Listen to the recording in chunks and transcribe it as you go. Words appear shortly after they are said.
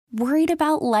Worried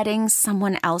about letting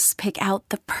someone else pick out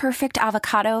the perfect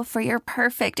avocado for your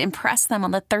perfect impress them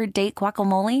on the third date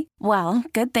guacamole? Well,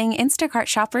 good thing Instacart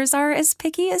shoppers are as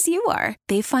picky as you are.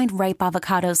 They find ripe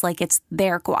avocados like it's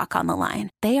their guac on the line.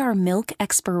 They are milk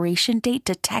expiration date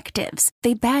detectives.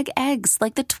 They bag eggs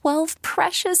like the 12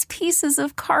 precious pieces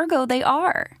of cargo they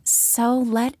are. So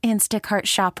let Instacart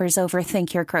shoppers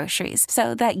overthink your groceries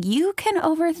so that you can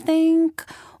overthink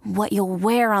what you'll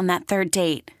wear on that third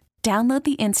date. Download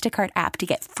the Instacart app to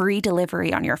get free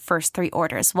delivery on your first 3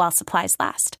 orders while supplies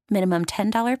last. Minimum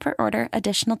 $10 per order.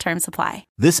 Additional terms apply.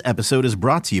 This episode is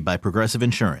brought to you by Progressive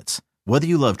Insurance. Whether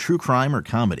you love true crime or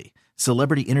comedy,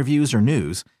 celebrity interviews or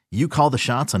news, you call the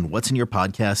shots on what's in your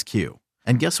podcast queue.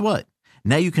 And guess what?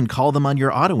 Now you can call them on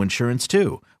your auto insurance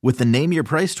too with the Name Your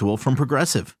Price tool from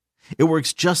Progressive. It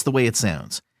works just the way it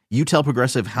sounds. You tell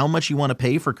Progressive how much you want to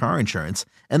pay for car insurance,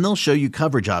 and they'll show you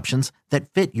coverage options that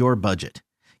fit your budget.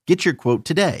 Get your quote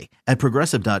today at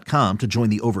Progressive.com to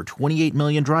join the over 28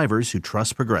 million drivers who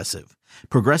trust Progressive.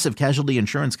 Progressive Casualty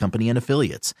Insurance Company and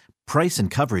Affiliates. Price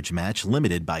and coverage match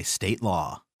limited by state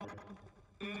law.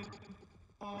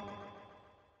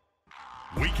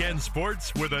 Weekend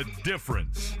sports with a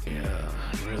difference. Yeah,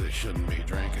 really shouldn't be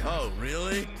drinking. Oh,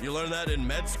 really? You learned that in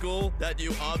med school? That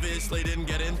you obviously didn't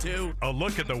get into? A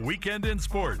look at the weekend in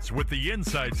sports with the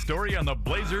inside story on the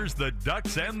Blazers, the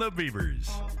Ducks, and the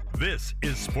Beavers. This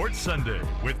is Sports Sunday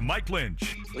with Mike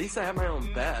Lynch. At least I have my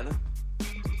own bed.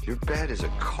 Your bed is a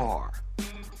car.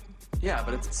 Yeah,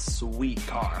 but it's a sweet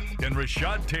car. And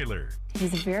Rashad Taylor.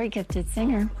 He's a very gifted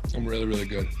singer. I'm really, really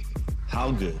good.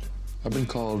 How good? I've been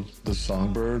called the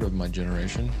songbird of my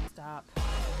generation. Stop.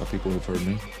 By people who've heard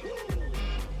me.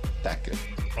 That good.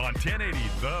 On 1080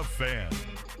 The Fan.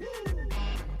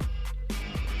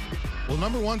 Well,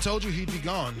 number one told you he'd be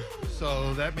gone,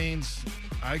 so that means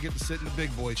I get to sit in the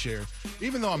big boy chair.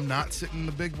 Even though I'm not sitting in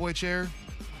the big boy chair,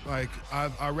 like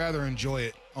I rather enjoy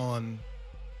it on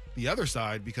the other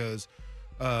side because,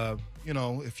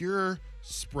 if you're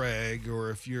Sprague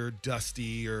or if you're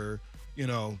Dusty or,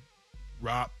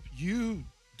 Rob, you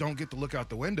don't get to look out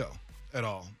the window at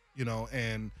all,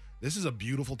 and this is a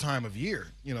beautiful time of year.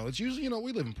 It's usually,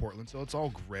 we live in Portland, so it's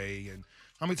all gray. And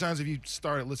how many times have you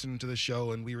started listening to the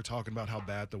show and we were talking about how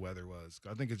bad the weather was?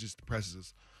 I think it just depresses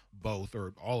us both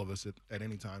or all of us at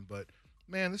any time. But,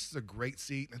 man, this is a great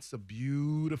seat. It's a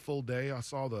beautiful day. I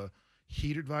saw the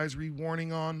heat advisory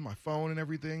warning on my phone and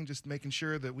everything, just making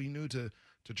sure that we knew to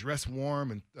dress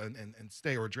warm and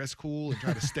stay, or dress cool and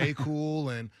try to stay cool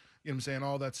and, you know what I'm saying,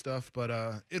 all that stuff.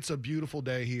 But it's a beautiful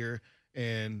day here.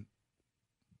 And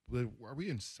are we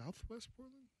in Southwest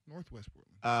Portland? Northwest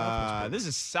Portland? Southwest Portland. This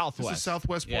is Southwest. This is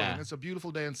Southwest Portland. Yeah. It's a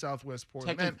beautiful day in Southwest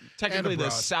Portland. Technically the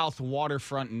South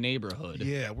Waterfront neighborhood.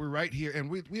 Yeah, we're right here. And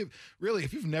we have really,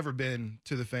 if you've never been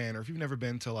to the Fan, or if you've never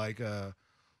been to like,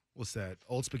 what's that,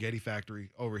 Old Spaghetti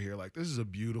Factory over here, like this is a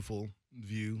beautiful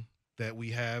view that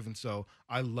we have. And so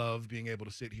I love being able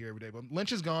to sit here every day. But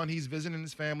Lynch is gone. He's visiting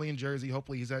his family in Jersey.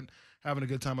 Hopefully he's having a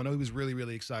good time. I know he was really,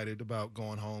 really excited about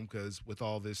going home because with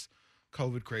all this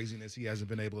COVID craziness, he hasn't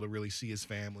been able to really see his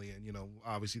family. And,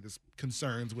 obviously there's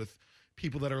concerns with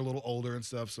people that are a little older and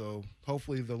stuff. So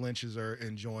hopefully the Lynches are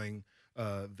enjoying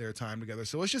their time together.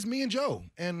 So it's just me and Joe.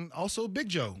 And also Big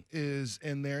Joe is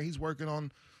in there. He's working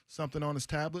on something on his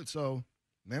tablet. So,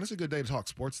 man, it's a good day to talk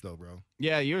sports, though, bro.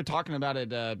 Yeah, you were talking about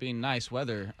it being nice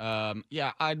weather.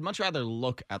 Yeah, I'd much rather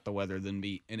look at the weather than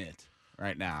be in it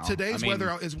right now. Today's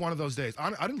weather is one of those days.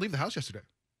 I didn't leave the house yesterday.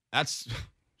 That's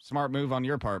smart move on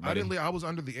your part, buddy. I didn't leave. I was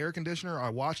under the air conditioner. I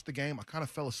watched the game. I kind of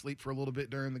fell asleep for a little bit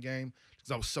during the game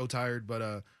because I was so tired.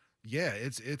 But, yeah,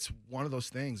 it's one of those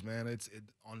things, man.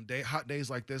 On hot days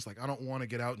like this, like I don't want to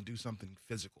get out and do something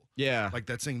physical. Yeah. Like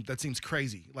that seems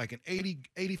crazy. Like an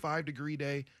 85-degree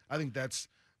day, I think that's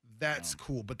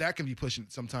cool. But that can be pushing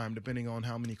it sometime depending on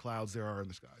how many clouds there are in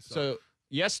the sky. So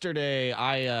yesterday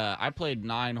I played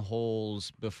 9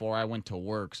 holes before I went to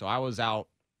work. So I was out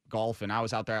golfing. I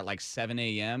was out there at like 7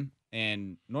 a.m.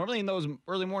 And normally in those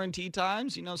early morning tee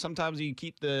times, sometimes you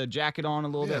keep the jacket on a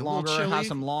little bit longer, have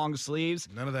some long sleeves.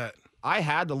 None of that. I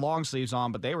had the long sleeves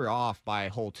on, but they were off by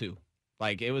hole 2.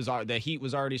 Like the heat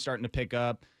was already starting to pick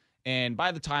up. And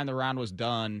by the time the round was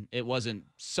done, it wasn't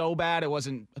so bad. It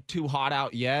wasn't too hot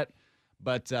out yet.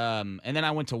 But and then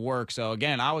I went to work. So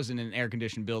again, I was in an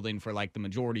air-conditioned building for like the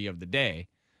majority of the day.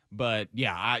 But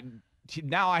yeah,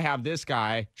 now I have this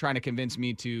guy trying to convince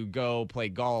me to go play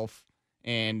golf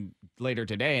and later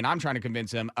today, and I'm trying to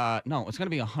convince him, no, it's going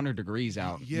to be 100 degrees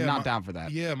out. Yeah, Not down for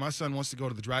that. Yeah, my son wants to go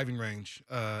to the driving range,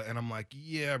 and I'm like,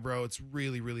 yeah, bro, it's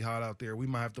really, really hot out there. We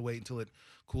might have to wait until it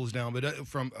cools down. But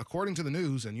according to the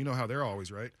news, and you know how they're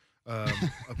always right,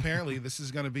 Apparently, this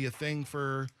is going to be a thing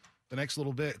for the next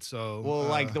little bit. So, well,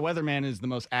 like the weatherman is the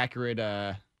most accurate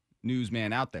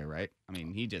newsman out there, right? I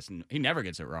mean, he never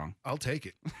gets it wrong. I'll take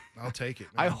it.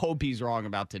 I hope he's wrong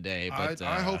about today, but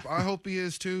I hope he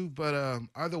is too. But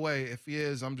either way, if he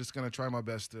is, I'm just going to try my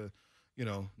best to,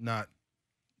 not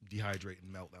dehydrate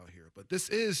and melt out here. But this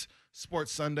is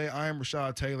Sports Sunday. I am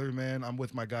Rashad Taylor, man. I'm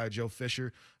with my guy Joe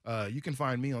Fisher. You can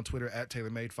find me on Twitter at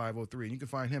TaylorMade503, and you can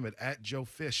find him at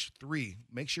JoeFish3.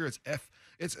 Make sure it's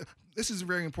this is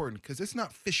very important because it's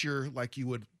not Fisher like you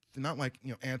would. Not like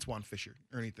Antoine Fisher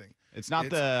or anything. It's not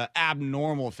the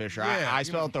abnormal Fisher. Yeah, I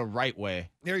spell it the right way.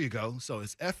 There you go. So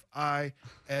it's F-I-S-C-H.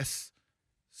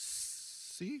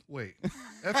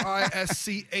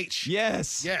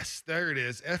 Yes, there it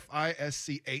is.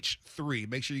 F-I-S-C-H-3.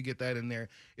 Make sure you get that in there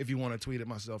if you want to tweet at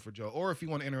myself or Joe, or if you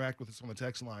want to interact with us on the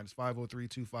text line. It's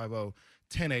 503-250-1080.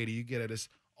 You get at us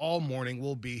all morning.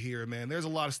 We'll be here, man. There's a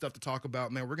lot of stuff to talk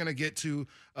about, man. We're gonna get to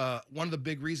one of the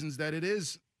big reasons that it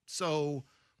is so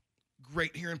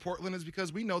great here in Portland is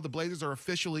because we know the Blazers are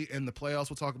officially in the playoffs.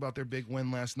 We'll talk about their big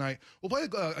win last night. We'll play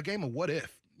a game of what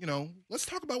if. Let's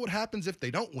talk about what happens if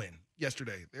they don't win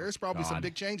yesterday. There's probably some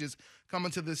big changes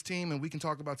coming to this team, and we can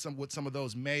talk about what some of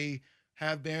those may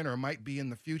have been or might be in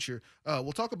the future.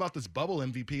 We'll talk about this bubble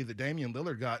MVP that Damian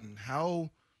Lillard got and how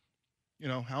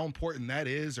important that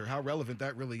is or how relevant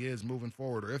that really is moving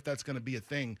forward, or if that's going to be a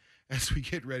thing as we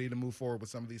get ready to move forward with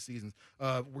some of these seasons.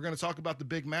 We're going to talk about the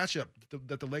big matchup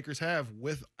that the Lakers have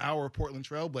with our Portland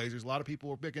Trail Blazers. A lot of people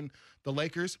are picking the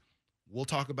Lakers. We'll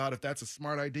talk about if that's a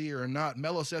smart idea or not.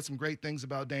 Melo said some great things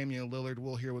about Damian Lillard.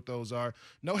 We'll hear what those are.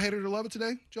 No hater to love it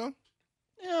today, Joe?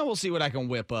 Yeah, we'll see what I can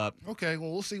whip up. Okay,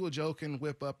 well, we'll see what Joe can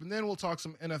whip up, and then we'll talk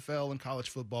some NFL and college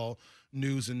football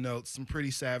news and notes. Some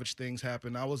pretty savage things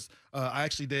happened. I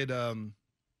actually did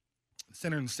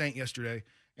Center and Saint yesterday,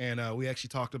 and we actually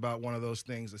talked about one of those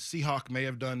things. The Seahawk may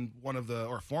have done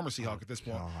former Seahawk at this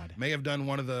point, may have done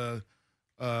one of the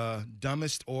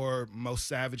dumbest or most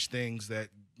savage things that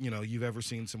you've ever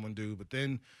seen someone do. But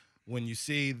then when you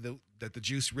see that the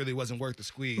juice really wasn't worth the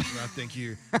squeeze, and I think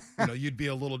you'd be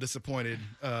a little disappointed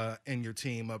in your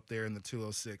team up there in the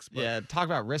 206. But, yeah, talk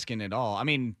about risking it all. I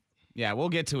mean, yeah, we'll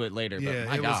get to it later. Yeah,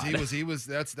 but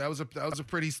that was a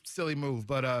pretty silly move.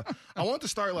 But I wanted to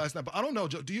start last night, but I don't know,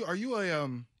 Joe. Are you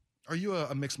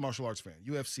a mixed martial arts fan?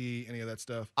 UFC, any of that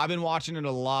stuff? I've been watching it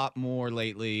a lot more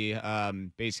lately,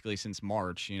 basically since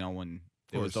March. When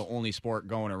it was the only sport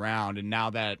going around, and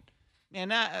now that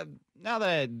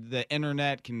the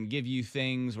internet can give you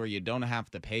things where you don't have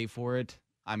to pay for it.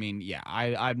 I mean, yeah,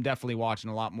 I'm definitely watching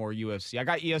a lot more UFC. I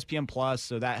got ESPN Plus,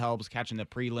 so that helps catching the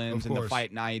prelims and the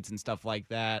fight nights and stuff like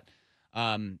that.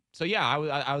 So yeah,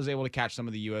 I was able to catch some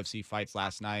of the UFC fights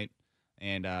last night,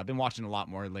 and I've been watching a lot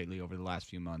more lately over the last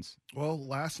few months. Well,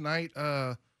 last night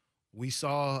we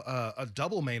saw a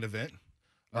double main event.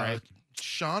 Right.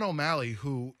 Sean O'Malley,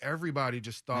 who everybody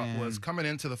just thought was coming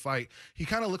into the fight, he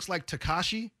kind of looks like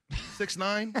Tekashi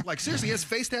 6ix9ine. Like, seriously, he has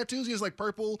face tattoos. He has like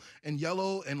purple and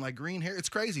yellow and like green hair. It's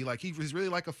crazy. Like, he's really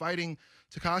like a fighting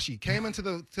Tekashi. Came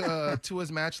into to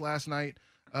his match last night,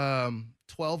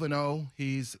 12-0.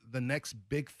 He's the next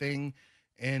big thing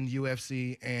in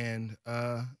UFC, and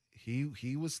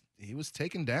he was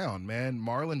taken down, man.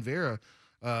 Marlon Vera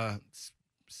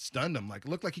stunned him. Like,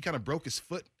 looked like he kind of broke his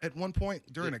foot at one point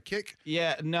during a kick.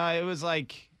 Yeah, no, it was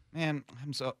like, man,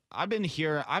 I've been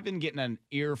getting an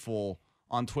earful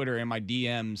on Twitter in my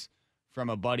DMs from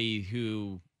a buddy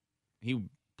who he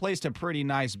placed a pretty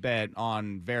nice bet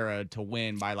on Vera to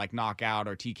win by like knockout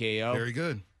or TKO. Very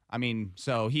good. I mean,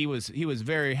 so he was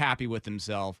very happy with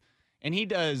himself. And he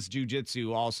does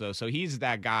jiu-jitsu also, so he's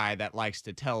that guy that likes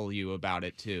to tell you about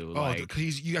it too. Oh,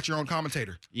 you got your own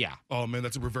commentator. Yeah. Oh man,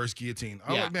 that's a reverse guillotine.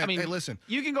 Yeah. Man, I mean, hey, listen.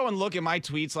 You can go and look at my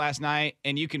tweets last night,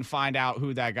 and you can find out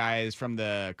who that guy is from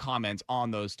the comments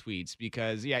on those tweets.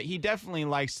 Because he definitely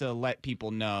likes to let people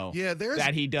know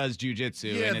that he does jiu-jitsu.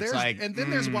 Yeah, and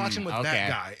then there's watching with that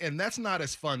guy, and that's not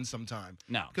as fun sometimes.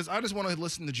 No, because I just want to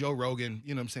listen to Joe Rogan.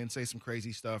 You know what I'm saying? Say some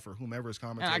crazy stuff or whomever is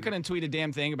commentating. And I couldn't tweet a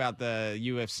damn thing about the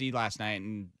UFC last night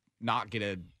and not get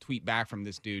a tweet back from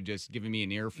this dude just giving me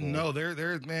an earful. No,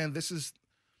 man, this is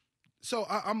so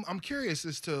I'm curious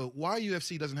as to why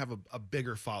UFC doesn't have a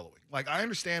bigger following. Like, I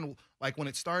understand, like, when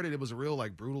it started, it was a real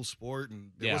like brutal sport,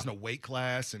 and there wasn't a weight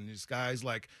class, and these guys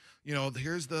like,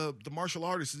 here's the martial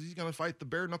artist, he's gonna fight the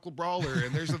bare knuckle brawler,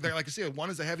 and there's like I said, one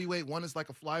is a heavyweight, one is like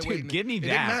a flyweight. Dude, give me that. It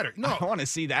didn't matter. No, I want to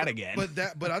see that again.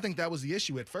 But I think that was the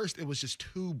issue at first. It was just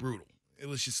too brutal. It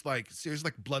was just like seriously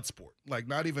like blood sport, like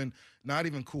not even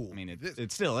cool. I mean,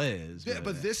 it still is. Yeah,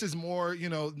 but this is more,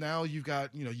 now you've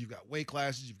got weight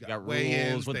classes, you've got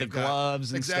weigh-ins rules with the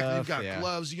gloves and exactly, stuff. You've got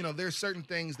gloves. There's certain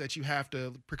things that you have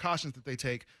to, precautions that they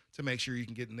take to make sure you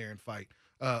can get in there and fight.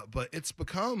 But it's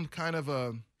become kind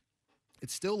of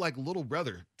it's still like little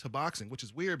brother to boxing, which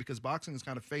is weird because boxing has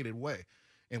kind of faded away.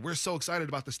 And we're so excited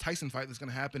about this Tyson fight that's going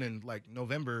to happen in like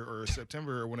November or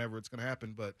September or whenever it's going to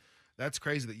happen. But that's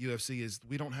crazy that UFC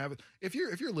we don't have it. If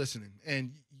you're listening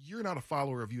and you're not a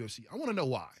follower of UFC, I want to know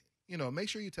why. Make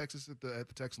sure you text us at the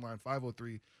text line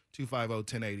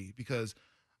 503-250-1080 because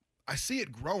I see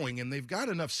it growing and they've got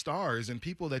enough stars and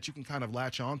people that you can kind of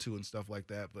latch onto and stuff like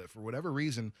that. But for whatever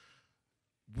reason,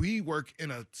 we work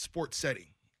in a sports setting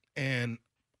and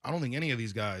I don't think any of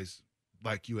these guys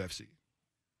like UFC.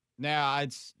 Now,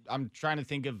 I'm trying to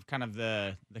think of kind of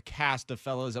the cast of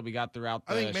fellows that we got throughout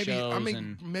the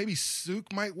shows. Maybe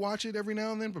Sook might watch it every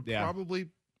now and then, but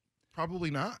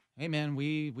probably not. Hey, man,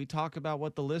 we talk about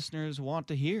what the listeners want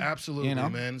to hear. Absolutely,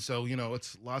 man. So,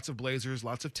 it's lots of Blazers,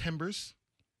 lots of Timbers.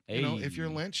 Hey. If you're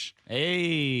Lynch.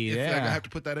 Hey, I have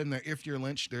to put that in there. If you're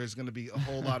Lynch, there's going to be a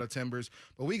whole lot of Timbers.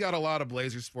 But we got a lot of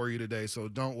Blazers for you today, so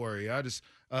don't worry.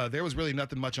 There was really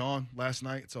nothing much on last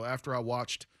night. So after I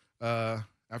watched the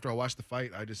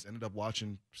fight, I just ended up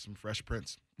watching some Fresh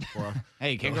Prince.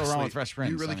 Hey, you can't go wrong with Fresh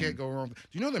Prince. You really can't go wrong. Do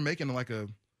you know they're making like a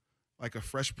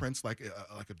Fresh Prince, like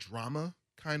a drama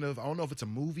kind of? I don't know if it's a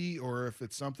movie or if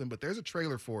it's something, but there's a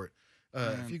trailer for it.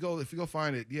 If you go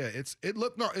find it,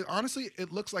 honestly,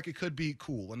 it looks like it could be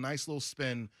cool. A nice little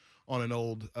spin on an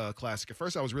old classic. At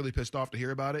first, I was really pissed off to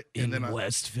hear about it.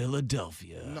 West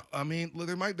Philadelphia. No, I mean,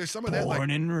 there's some of that. Born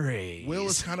and raised. Will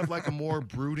is kind of like a more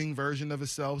brooding version of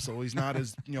himself, so he's not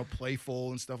as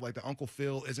playful and stuff like that. Uncle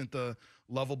Phil isn't the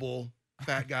lovable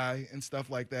fat guy and stuff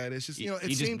like that. It's just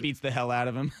he just beats the hell out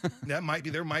of him. There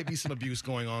might be some abuse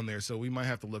going on there, so we might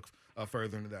have to look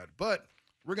further into that. But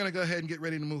we're gonna go ahead and get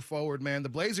ready to move forward, man. The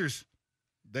Blazers,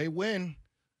 they win.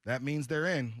 That means they're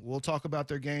in. We'll talk about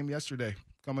their game yesterday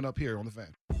coming up here on The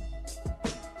Fan.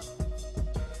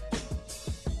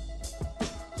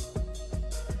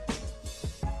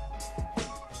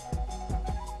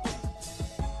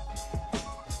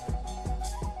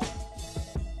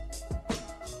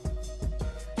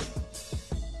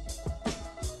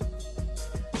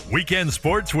 Weekend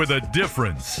sports with a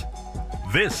difference.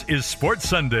 This is Sports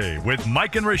Sunday with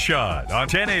Mike and Rashad on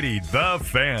 1080 The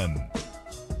Fan.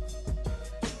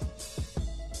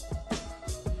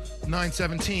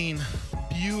 9:17,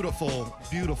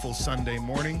 beautiful Sunday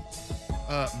morning.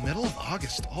 Middle of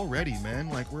August already, man.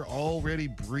 Like, we're already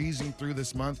breezing through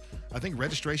this month. I think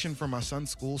registration for my son's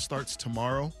school starts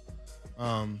tomorrow.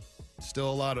 Still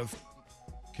a lot of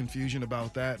confusion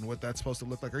about that and what that's supposed to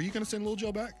look like. Are you going to send Lil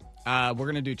Joe back? We're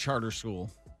going to do charter school.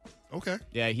 Okay.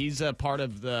 Yeah, he's a part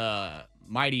of the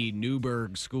mighty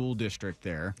Newburgh School District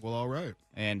there. Well, all right.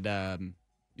 And,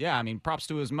 props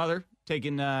to his mother.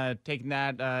 Taking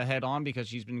that head on because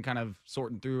she's been kind of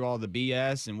sorting through all the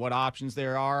BS and what options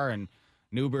there are, and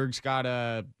Newburgh's got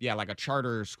a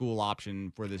charter school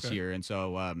option for this year, and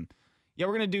so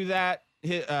we're gonna do that.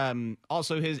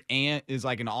 Also, his aunt is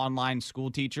like an online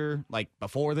school teacher, like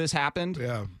before this happened.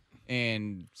 Yeah.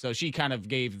 And so she kind of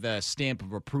gave the stamp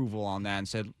of approval on that and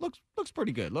said, looks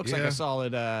pretty good. Looks like a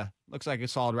solid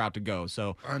route to go.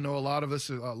 So I know a lot of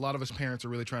us parents are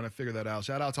really trying to figure that out.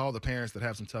 Shout out to all the parents that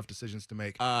have some tough decisions to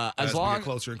make as we get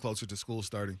closer and closer to school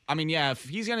starting. I mean, yeah, if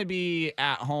he's gonna be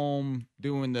at home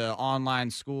doing the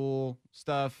online school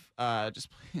stuff, let's just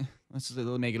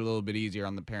make it a little bit easier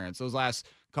on the parents. Those last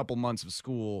couple months of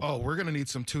school. Oh, we're gonna need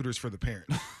some tutors for the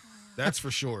parents. That's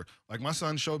for sure. Like, my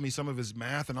son showed me some of his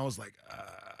math, and I was like,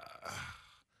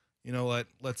 you know what?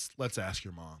 Let's ask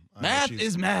your mom. Math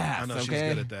is math. I know she's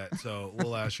good at that, so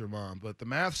we'll ask your mom. But the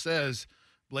math says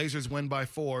Blazers win by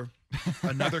 4.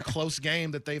 Another close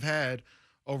game that they've had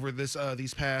over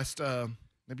these past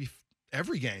maybe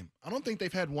every game. I don't think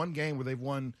they've had one game where they've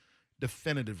won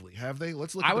definitively, have they?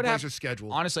 Let's look at the Blazers'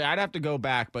 schedule. Honestly, I'd have to go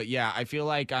back, but yeah, I feel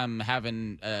like I'm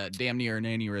having damn near an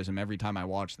aneurysm every time I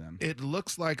watch them. It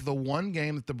looks like the one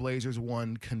game that the Blazers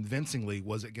won convincingly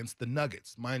was against the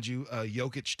Nuggets. Mind you,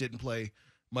 Jokic didn't play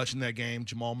much in that game.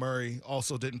 Jamal Murray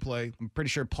also didn't play. I'm pretty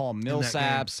sure Paul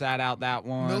Millsap sat out that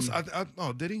one.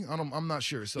 Did he? I'm not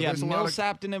sure. So yeah,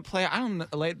 Millsap didn't play. I don't know.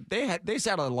 Like, they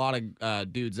sat a lot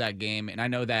of dudes that game, and I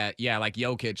know that like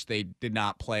Jokic, they did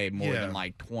not play more than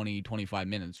like 20, 25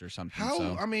 minutes or something.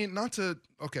 I mean,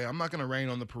 I'm not going to rain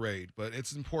on the parade, but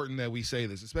it's important that we say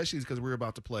this, especially because we're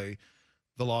about to play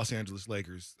the Los Angeles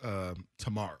Lakers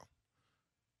tomorrow.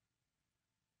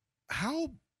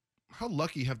 How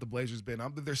lucky have the Blazers been?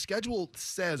 Their schedule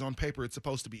says on paper it's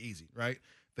supposed to be easy, right?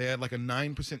 They had like a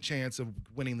 9% chance of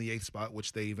winning the 8th spot,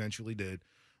 which they eventually did.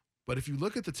 But if you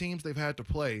look at the teams they've had to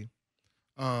play,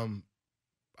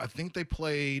 I think they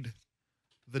played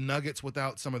the Nuggets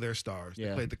without some of their stars. Yeah.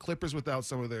 They played the Clippers without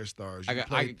some of their stars. You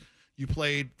I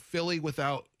played Philly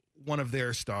without one of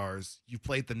their stars. You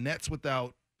played the Nets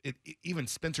without even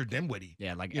Spencer Dinwiddie.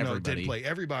 Yeah, like everybody everybody. didn't play.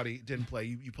 Everybody didn't play.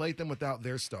 You played them without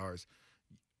their stars.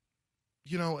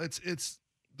 It's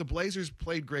the Blazers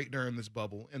played great during this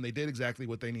bubble, and they did exactly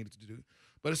what they needed to do.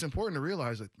 But it's important to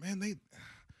realize that, man, there's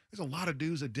a lot of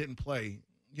dudes that didn't play,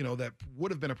 that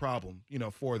would have been a problem,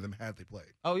 for them had they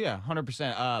played. Oh, yeah,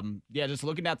 100%. Yeah, just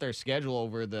looking at their schedule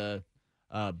over the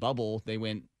bubble, they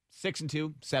went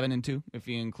 6-2, 7-2, if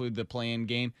you include the play-in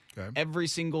game. Okay. Every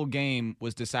single game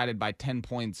was decided by 10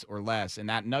 points or less, and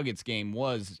that Nuggets game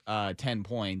was 10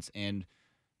 points. And,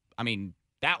 I mean,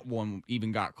 that one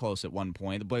even got close at one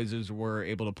point. The Blazers were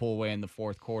able to pull away in the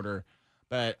fourth quarter.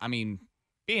 But, I mean,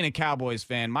 being a Cowboys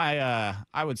fan,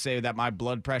 I would say that my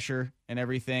blood pressure and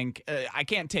everything, I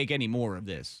can't take any more of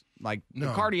this. Like, No.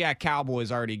 The cardiac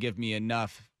Cowboys already give me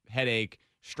enough headache,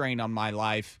 strain on my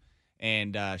life,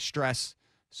 and stress.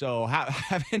 So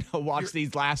having to watch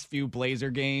these last few Blazer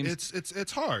games,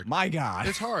 it's hard. My God,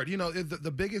 it's hard.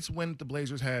 The biggest win the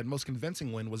Blazers had, most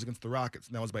convincing win, was against the Rockets,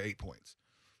 and that was by 8 points.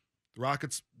 The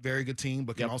Rockets, very good team,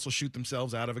 but can also shoot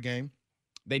themselves out of a game.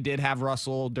 They did have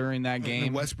Russell during that game.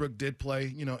 And Westbrook did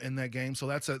play, in that game, so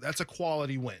that's a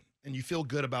quality win, and you feel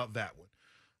good about that one.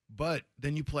 But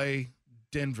then you play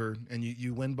Denver, and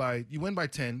you win by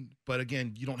 10. But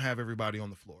again, you don't have everybody on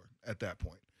the floor at that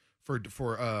point. For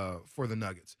the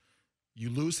Nuggets, you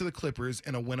lose to the Clippers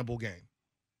in a winnable game.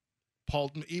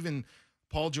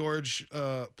 Paul George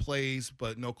plays,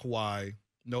 but no Kawhi,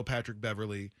 no Patrick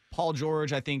Beverly. Paul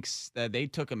George, I think they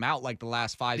took him out like the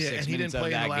last 5-6 minutes of that game. And he didn't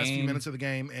play in the last few minutes of the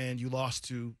game, and you lost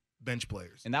to bench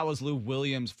players. And that was Lou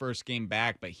Williams' first game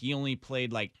back, but he only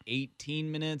played like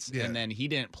 18 minutes, and then he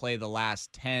didn't play the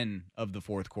last 10 of the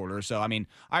fourth quarter. So, I mean,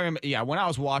 I remember, when I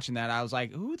was watching that, I was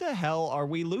like, who the hell are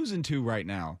we losing to right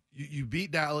now? You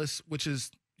beat Dallas, which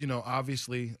is,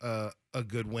 obviously a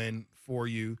good win for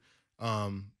you.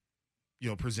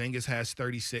 Porzingis has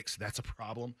 36. That's a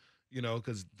problem,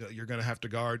 because you're going to have to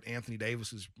guard Anthony Davis,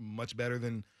 who's much better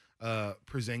than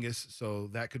Porzingis, so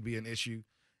that could be an issue.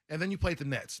 And then you played the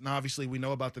Nets. Now, obviously, we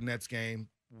know about the Nets game.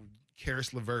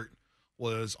 Karis LeVert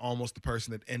was almost the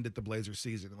person that ended the Blazers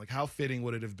season. Like, how fitting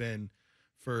would it have been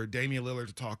for Damian Lillard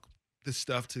to talk this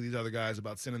stuff to these other guys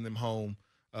about sending them home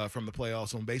from the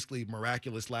playoffs on basically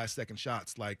miraculous last-second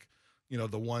shots, like,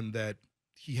 the one that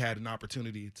he had an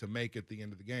opportunity to make at the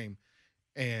end of the game.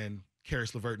 And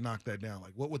Karis LeVert knocked that down.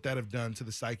 Like, what would that have done to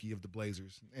the psyche of the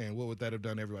Blazers? And what would that have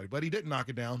done to everybody? But he didn't knock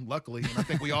it down, luckily. And I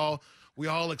think we all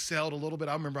excelled a little bit.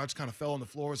 I remember I just kind of fell on the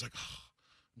floor. It's like,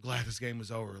 I'm glad this game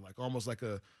is over. Like, almost like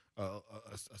a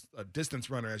distance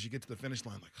runner as you get to the finish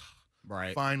line. Like,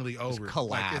 right, finally over.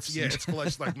 Collapse. Like, it's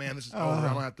collapsed. Like, man, this is over.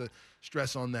 I don't have to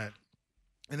stress on that.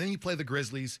 And then you play the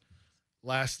Grizzlies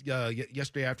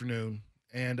yesterday afternoon,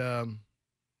 and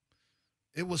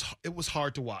it was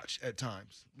hard to watch at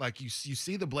times. Like, you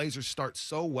see the Blazers start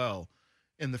so well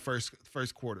in the first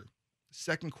quarter.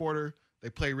 Second quarter, they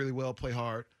play really well, play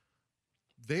hard.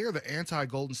 They are the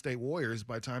anti-Golden State Warriors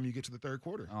by the time you get to the third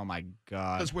quarter. Oh, my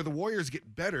God. Because where the Warriors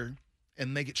get better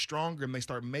and they get stronger and they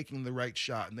start making the right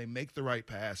shot and they make the right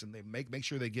pass and they make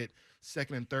sure they get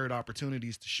second and third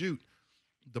opportunities to shoot,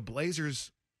 the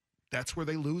Blazers, that's where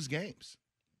they lose games.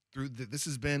 This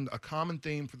has been a common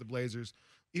theme for the Blazers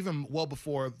even well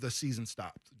before the season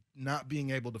stopped, not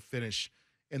being able to finish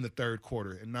in the third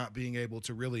quarter and not being able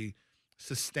to really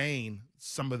sustain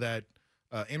some of that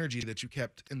energy that you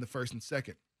kept in the first and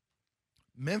second.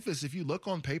 Memphis, if you look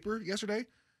on paper yesterday,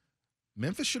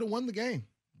 Memphis should have won the game.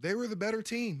 They were the better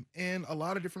team in a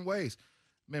lot of different ways.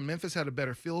 Man, Memphis had a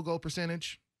better field goal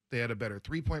percentage. They had a better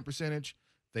three-point percentage.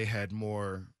 They had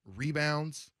more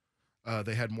rebounds.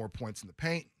 They had more points in the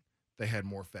paint. They had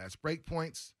more fast break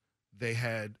points. They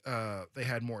had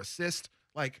more assists.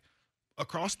 Like,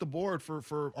 across the board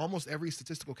for almost every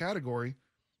statistical category,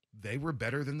 they were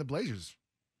better than the Blazers.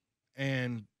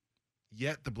 And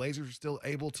yet the Blazers are still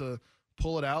able to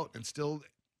pull it out and still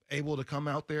able to come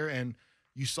out there. And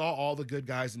you saw all the good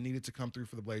guys that needed to come through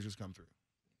for the Blazers come through.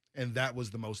 And that was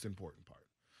the most important part.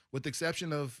 With the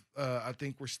exception of, I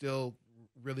think we're still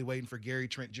really waiting for Gary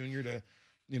Trent Jr. to,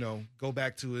 go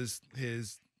back to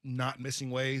his not missing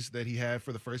ways that he had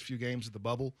for the first few games of the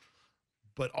bubble.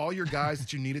 But all your guys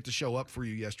that you needed to show up for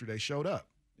you yesterday showed up.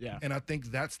 Yeah. And I think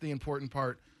that's the important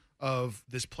part of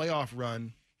this playoff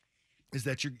run is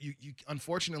that you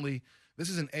unfortunately, this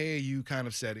is an AAU kind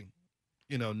of setting.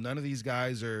 You know, none of these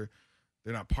guys they're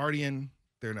not partying,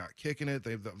 they're not kicking it.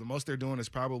 The most they're doing is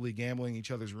probably gambling in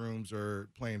each other's rooms or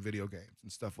playing video games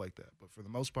and stuff like that. But for the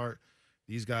most part,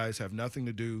 these guys have nothing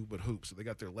to do but hoop. So they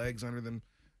got their legs under them.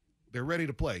 They're ready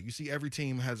to play. You see every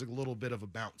team has a little bit of a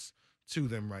bounce to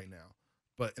them right now.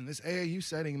 But in this AAU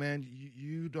setting, man,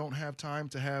 you don't have time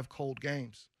to have cold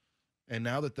games. And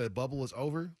now that the bubble is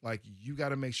over, like, you got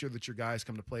to make sure that your guys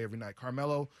come to play every night.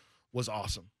 Carmelo was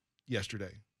awesome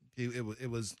yesterday. It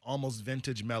was almost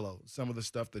vintage Melo, some of the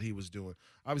stuff that he was doing.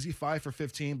 Obviously 5 for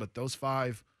 15, but those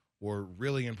 5 were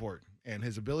really important. And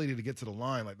his ability to get to the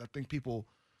line, like, I think people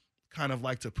kind of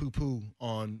like to poo-poo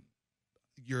on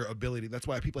your ability. That's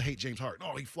why people hate James Harden.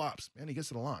 Oh, he flops. Man, he gets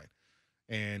to the line.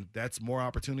 And that's more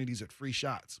opportunities at free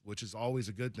shots, which is always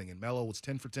a good thing. And Melo was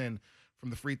 10 for 10 from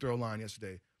the free throw line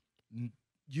yesterday.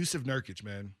 Jusuf Nurkic,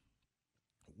 man,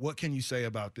 what can you say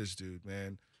about this dude,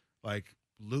 man? Like,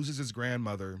 loses his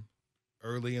grandmother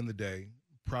early in the day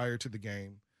prior to the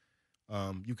game.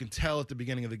 You can tell at the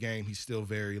beginning of the game he's still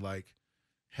very, like,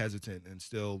 hesitant and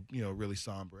still, you know, really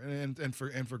somber, and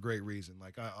for great reason.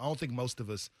 Like, I don't think most of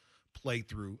us play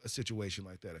through a situation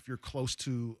like that. If you're close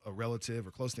to a relative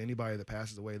or close to anybody that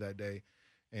passes away that day,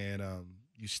 and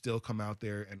you still come out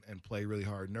there and play really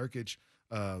hard. Nurkic,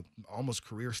 almost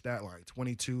career stat line,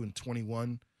 22 and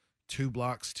 21, 2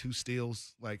 blocks, 2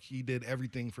 steals. Like, he did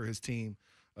everything for his team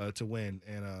to win.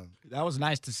 And that was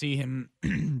nice to see him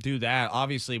do that.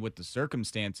 Obviously, with the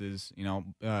circumstances, you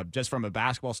know, just from a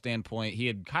basketball standpoint, he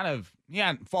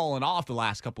hadn't fallen off the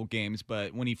last couple games,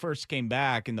 but when he first came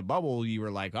back in the bubble, you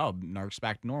were like, oh, Nark's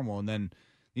back to normal. And then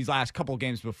these last couple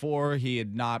games before, he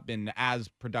had not been as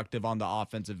productive on the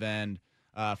offensive end,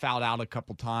 fouled out a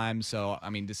couple times. So, I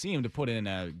mean, to see him to put in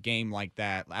a game like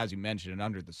that, as you mentioned, and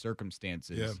under the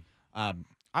circumstances,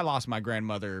 I lost my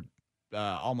grandmother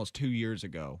almost 2 years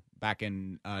ago, back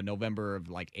in November of,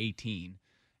 like, 18.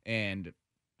 And,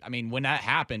 I mean, when that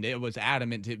happened, it was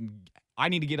adamant I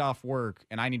need to get off work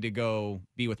and I need to go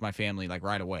be with my family, like,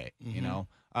 right away, you know?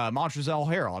 Montrezl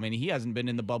Harrell, I mean, he hasn't been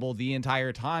in the bubble the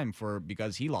entire time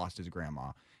because he lost his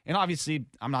grandma. And obviously,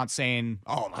 I'm not saying,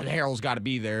 oh, Harrell's got to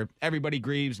be there. Everybody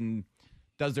grieves and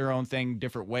does their own thing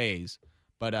different ways.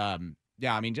 But,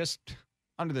 yeah, I mean, just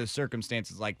under the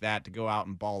circumstances like that, to go out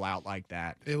and ball out like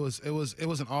that. It was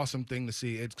an awesome thing to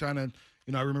see. It's kind of,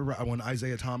 you know, I remember when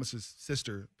Isaiah Thomas's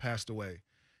sister passed away,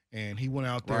 and he went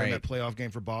out there in that playoff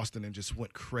game for Boston and just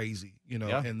went crazy, you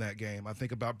know, in that game. I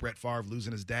think about Brett Favre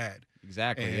losing his dad.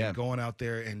 Exactly, and going out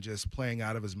there and just playing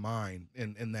out of his mind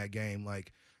in that game.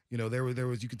 Like, you know, there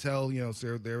was, you could tell, you know,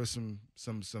 there was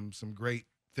some great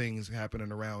things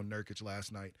happening around Nurkic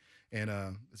last night. And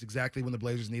it's exactly when the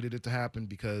Blazers needed it to happen,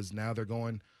 because now they're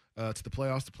going to the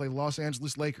playoffs to play the Los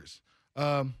Angeles Lakers.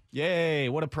 Yay,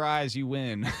 what a prize you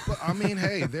win. But, I mean,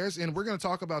 hey, and we're going to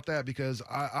talk about that, because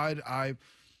I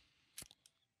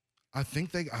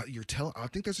think I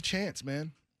think there's a chance,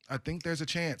 man. I think there's a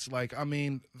chance. Like, I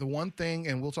mean, the one thing,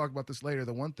 and we'll talk about this later,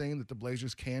 the one thing that the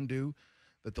Blazers can do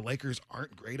that the Lakers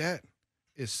aren't great at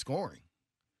is scoring.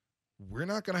 We're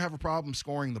not going to have a problem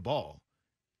scoring the ball.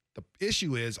 The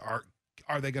issue is, are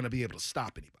they going to be able to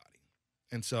stop anybody?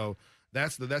 And so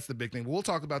that's the big thing. We'll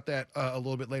talk about that a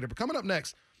little bit later. But coming up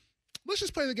next, let's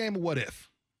just play the game of what if.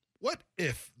 What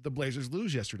if the Blazers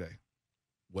lose yesterday?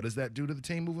 What does that do to the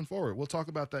team moving forward? We'll talk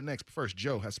about that next. But first,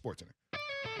 Joe has sports in it.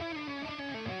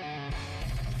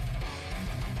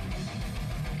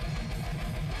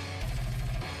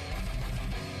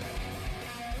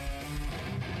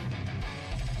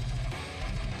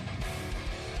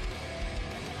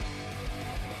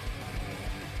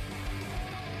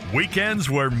 Weekends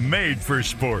were made for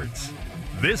sports.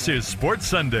 This is Sports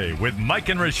Sunday with Mike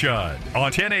and Rashad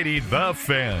on 1080 The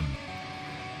Fan.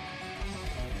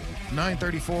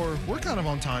 9:34. We're kind of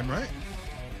on time, right?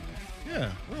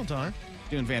 Yeah, we're on time.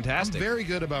 Doing fantastic. I'm very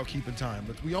good about keeping time,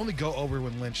 but we only go over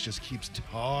when Lynch just keeps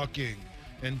talking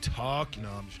and talking. No,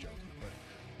 I'm just joking. But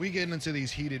we get into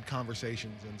these heated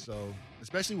conversations, and so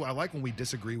especially I like when we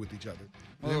disagree with each other.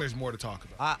 I think there's more to talk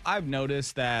about. I've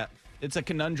noticed that it's a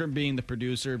conundrum being the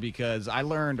producer, because I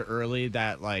learned early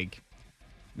that, like,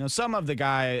 you know, some of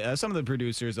the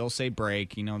producers, they'll say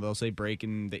break, you know, they'll say break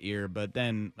in the ear. But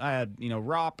then I had, you know,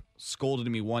 Rop scolded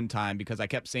me one time because I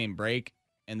kept saying break.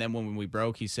 And then when we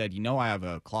broke, he said, you know, I have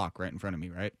a clock right in front of me,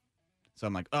 right? So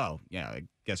I'm like, oh, yeah, I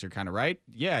guess you're kind of right.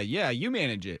 Yeah, you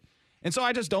manage it. And so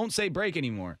I just don't say break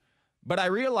anymore. But I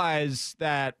realize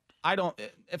that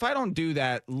if I don't do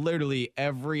that literally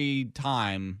every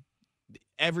time,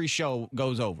 every show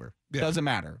goes over. Yeah. Doesn't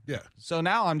matter. Yeah. So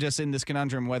now I'm just in this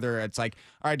conundrum whether it's like,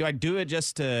 all right, do I do it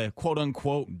just to quote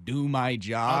unquote do my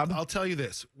job? I'll tell you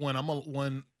this: when I'm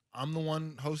the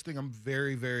one hosting, I'm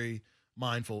very, very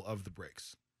mindful of the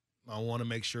breaks. I want to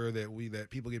make sure that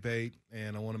people get paid,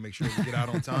 and I want to make sure we get out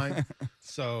on time.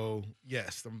 So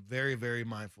yes, I'm very, very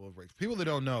mindful of breaks. People that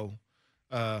don't know,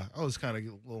 I was kind of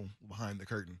a little behind the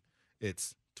curtain.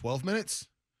 It's 12 minutes,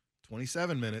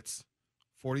 27 minutes,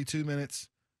 42 minutes,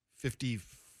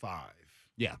 55.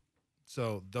 Yeah.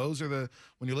 So those are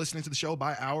when you're listening to the show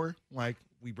by hour, like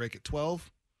we break at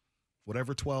 12,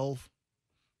 whatever 12,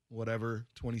 whatever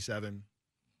 27.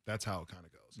 That's how it kind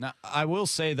of goes. Now, I will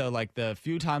say, though, like the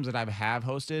few times that I have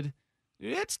hosted,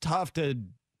 it's tough to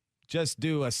just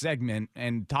do a segment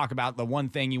and talk about the one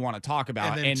thing you want to talk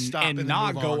about and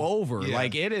not go over. Yeah.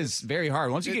 Like, it is very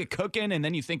hard. Once you get cooking and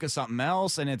then you think of something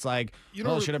else and it's like, should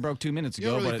have broke 2 minutes ago.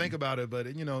 You don't really think about it, but,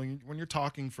 when you're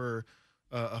talking for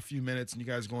a few minutes and you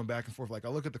guys going back and forth, like I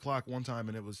look at the clock one time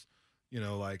and it was,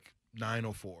 like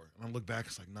 9:04. And I look back,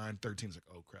 it's like 9:13. It's like,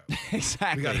 oh, crap.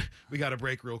 Exactly. We got to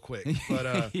break real quick.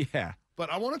 But yeah.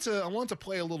 But I wanted to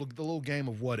play the little game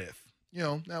of what if.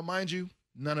 Now mind you,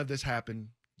 none of this happened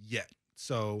yet,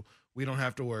 so we don't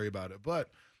have to worry about it. But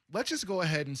let's just go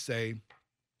ahead and say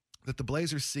that the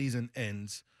Blazers season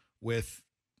ends with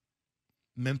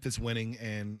Memphis winning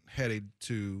and headed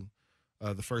to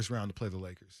the first round to play the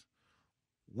Lakers.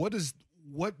 What does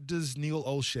Neil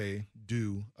Olshey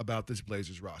do about this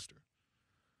Blazers roster?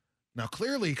 Now,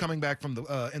 clearly, coming back from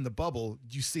in the bubble,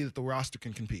 you see that the roster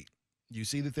can compete. You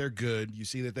see that they're good. You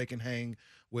see that they can hang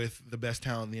with the best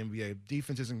talent in the NBA.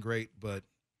 Defense isn't great, but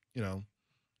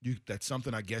that's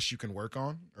something I guess you can work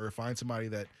on or find somebody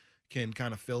that can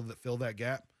kind of fill that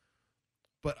gap.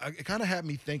 But it kind of had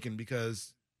me thinking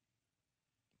because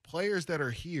players that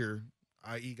are here,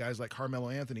 i.e., guys like Carmelo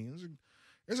Anthony,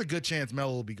 there's a good chance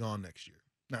Melo will be gone next year.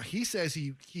 Now he says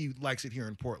he likes it here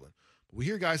in Portland, but we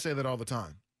hear guys say that all the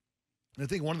time. And I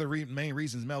think one of the main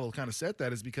reasons Melo kind of said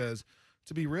that is because,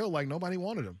 to be real, like nobody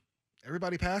wanted him.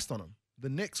 Everybody passed on him. The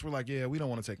Knicks were like, yeah, we don't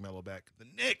want to take Melo back. The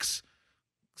Knicks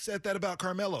said that about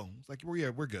Carmelo. It's like,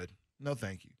 we're good. No,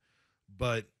 thank you.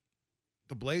 But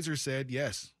the Blazers said,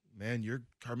 yes, man, you're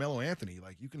Carmelo Anthony.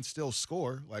 Like, you can still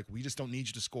score. Like, we just don't need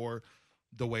you to score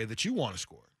the way that you want to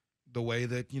score, the way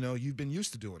that, you've been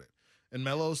used to doing it. And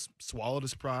Melo's swallowed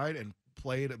his pride and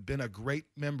been a great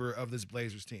member of this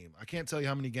Blazers team. I can't tell you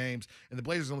how many games, and the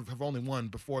Blazers have only won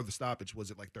before the stoppage. Was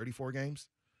it like 34 games?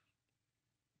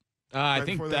 I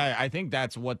think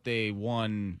that's what they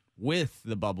won with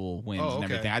the bubble wins and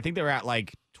everything. I think they were at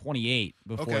like 28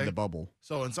 before the bubble.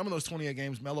 So in some of those 28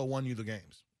 games, Melo won you the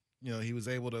games. He was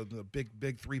able to a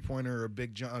big three-pointer or a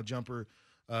big jumper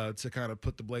to kind of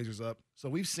put the Blazers up. So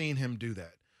we've seen him do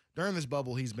that. During this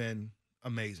bubble, he's been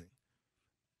amazing.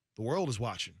 The world is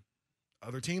watching.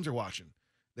 Other teams are watching.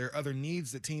 There are other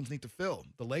needs that teams need to fill.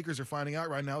 The Lakers are finding out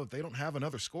right now that they don't have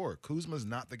another scorer. Kuzma's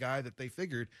not the guy that they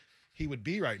figured he would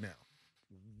be right now.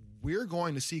 We're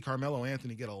going to see Carmelo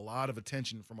Anthony get a lot of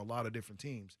attention from a lot of different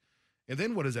teams. And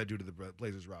then what does that do to the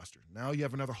Blazers roster? Now you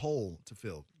have another hole to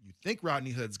fill. You think Rodney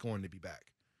Hood's going to be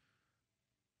back.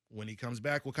 When he comes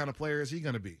back, what kind of player is he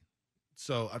going to be?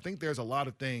 So I think there's a lot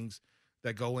of things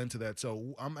that go into that.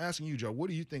 So I'm asking you, Joe, what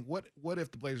do you think? What if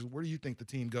the Blazers, where do you think the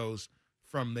team goes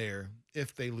from there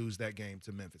if they lose that game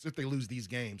to Memphis? If they lose these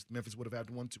games, Memphis would have had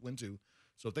to win two.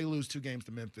 So if they lose 2 games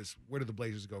to Memphis, where do the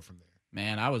Blazers go from there?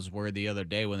 Man, I was worried the other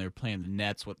day when they were playing the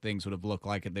Nets what things would have looked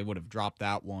like if they would have dropped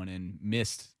that one and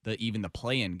missed even the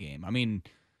play-in game. I mean,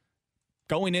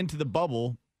 going into the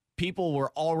bubble, people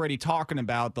were already talking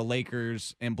about the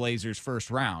Lakers and Blazers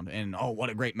first round and, oh, what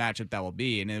a great matchup that will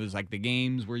be. And it was like the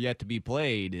games were yet to be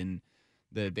played. And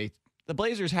the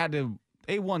Blazers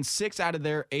they won 6 out of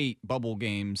their 8 bubble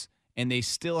games, and they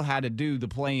still had to do the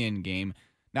play-in game.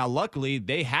 Now, luckily,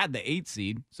 they had the 8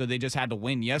 seed, so they just had to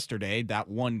win yesterday, that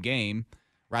one game,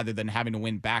 rather than having to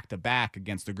win back-to-back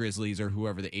against the Grizzlies or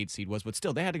whoever the 8 seed was. But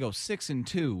still, they had to go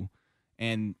 6-2,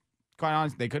 and quite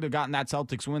honestly, they could have gotten that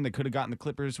Celtics win. They could have gotten the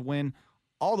Clippers win.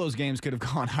 All those games could have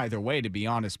gone either way, to be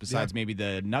honest, besides maybe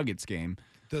the Nuggets game.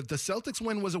 The Celtics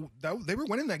win they were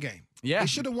winning that game. Yeah. They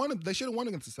should have won against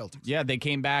the Celtics. Yeah, they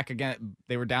came back again.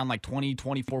 They were down like 20,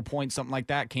 24 points, something like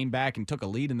that, came back and took a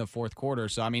lead in the fourth quarter.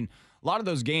 So, I mean, a lot of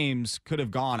those games could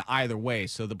have gone either way.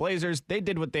 So the Blazers, they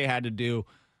did what they had to do.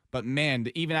 But, man,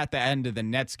 even at the end of the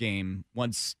Nets game,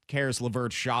 once Karis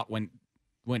LeVert's shot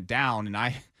went down, and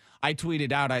I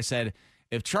tweeted out, I said,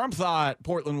 if Trump thought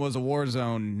Portland was a war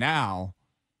zone now,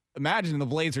 imagine the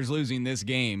Blazers losing this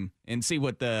game and see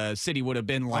what the city would have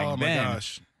been like then. Oh, my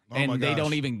gosh. and they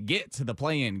don't even get to the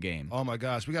play-in game. Oh, my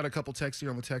gosh. We got a couple texts here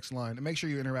on the text line. And make sure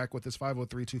you interact with us,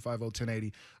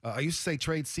 503-250-1080. I used to say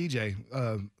trade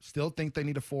CJ. Still think they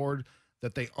need a forward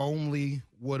that they only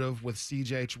would have with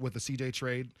CJ, with the CJ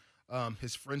trade.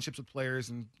 His friendships with players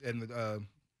and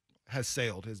has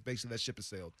sailed. Basically, that ship has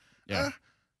sailed. Yeah.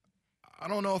 I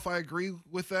don't know if I agree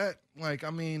with that. Like, I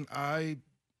mean,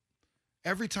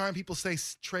 every time people say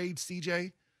trade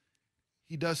CJ,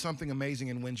 he does something amazing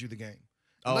and wins you the game.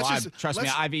 Oh, trust me,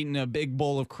 I've eaten a big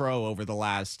bowl of crow over the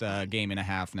last game and a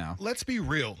half now. Let's be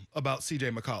real about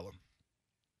CJ McCollum.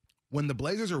 When the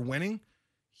Blazers are winning,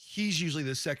 he's usually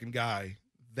the second guy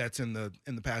that's in the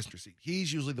passenger seat.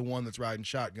 He's usually the one that's riding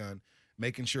shotgun,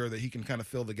 making sure that he can kind of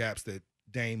fill the gaps that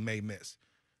Dame may miss.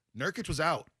 Nurkic was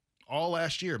out all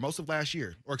last year, most of last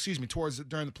year, or excuse me,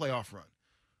 during the playoff run.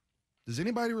 Does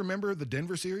anybody remember the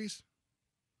Denver series?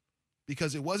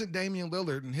 Because it wasn't Damian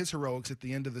Lillard and his heroics at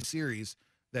the end of the series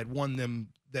that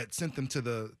sent them to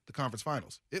the conference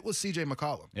finals. It was CJ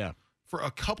McCollum. Yeah. For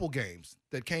a couple games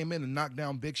that came in and knocked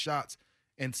down big shots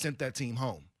and sent that team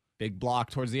home. Big block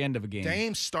towards the end of a game.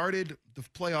 Dame started the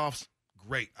playoffs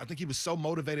great. I think he was so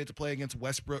motivated to play against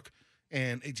Westbrook,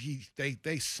 and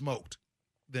they smoked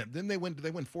them. Then they win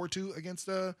 4-2 against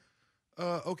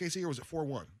OKC, or was it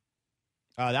 4-1?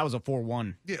 That was a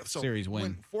 4-1 so series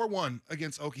win. 4-1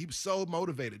 against OKC. He was so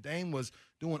motivated. Dame was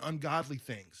doing ungodly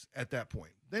things at that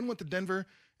point. Then went to Denver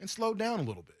and slowed down a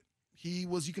little bit.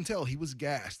 You can tell he was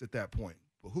gassed at that point.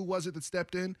 But who was it that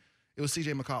stepped in? It was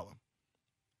CJ McCollum.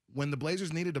 When the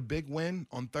Blazers needed a big win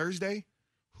on Thursday,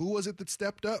 who was it that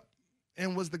stepped up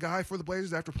and was the guy for the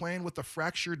Blazers after playing with the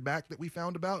fractured back that we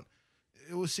found about?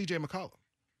 It was CJ McCollum.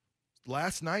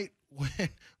 Last night,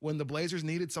 when the Blazers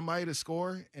needed somebody to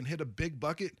score and hit a big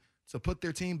bucket to put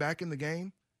their team back in the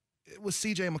game, it was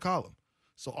CJ McCollum.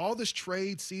 So all this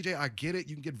trade, CJ, I get it.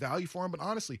 You can get value for him. But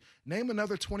honestly, name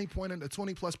another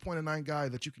 20-plus point a night guy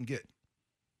that you can get.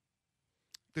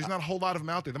 There's not a whole lot of them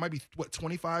out there. There might be,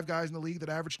 25 guys in the league that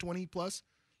average 20-plus?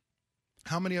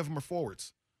 How many of them are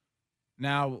forwards?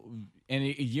 Now, and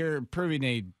you're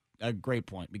proving a great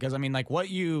point. Because, I mean, like, what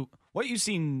you've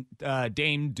seen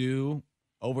Dame do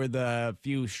over the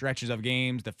few stretches of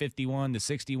games, the 51, the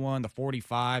 61, the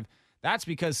 45, that's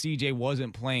because CJ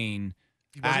wasn't playing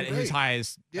at his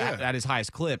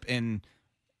highest clip. And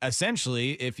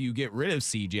essentially, if you get rid of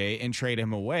CJ and trade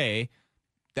him away,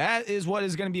 that is what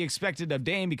is going to be expected of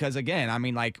Dame. Because again, I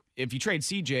mean, like, if you trade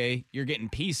CJ, you're getting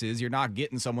pieces. You're not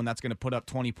getting someone that's going to put up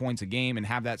 20 points a game and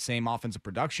have that same offensive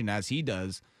production as he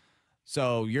does.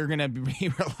 So you're going to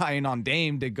be relying on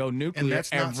Dame to go nuclear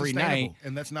every night.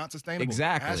 And that's not sustainable.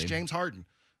 Exactly. Ask James Harden.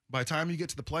 By the time you get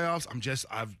to the playoffs,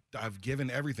 I've given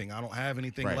everything. I don't have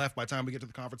anything left by the time we get to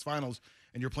the conference finals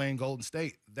and you're playing Golden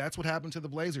State. That's what happened to the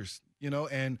Blazers,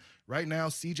 and right now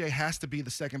CJ has to be the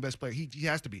second best player. He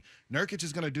has to be. Nurkic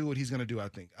is going to do what he's going to do, I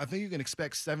think. I think you can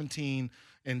expect 17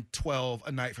 and 12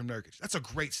 a night from Nurkic. That's a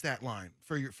great stat line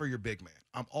for your big man.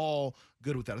 I'm all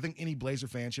good with that. I think any Blazer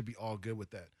fan should be all good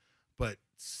with that. But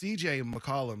CJ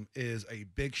McCollum is a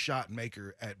big shot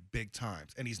maker at big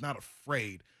times, and he's not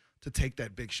afraid to take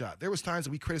that big shot. There was times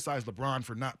that we criticized LeBron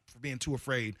for being too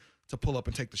afraid to pull up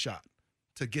and take the shot,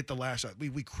 to get the last shot.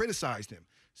 We criticized him.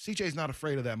 CJ's not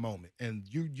afraid of that moment, and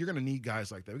you're going to need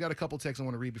guys like that. We got a couple texts I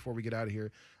want to read before we get out of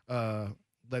here.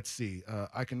 Let's see.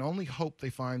 I can only hope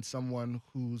they find someone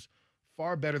who's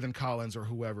far better than Collins or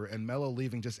whoever, and Melo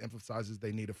leaving just emphasizes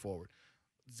they need a forward.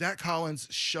 Zach Collins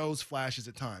shows flashes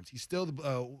at times. He's still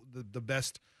the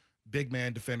best big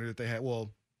man defender that they had.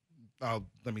 Well,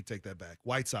 let me take that back.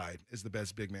 Whiteside is the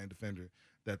best big man defender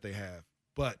that they have.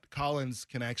 But Collins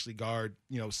can actually guard,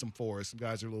 some fours. Some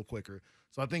guys are a little quicker.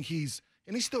 So I think he's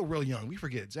still real young. We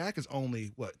forget. Zach is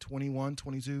only, 21,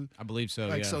 22? I believe so,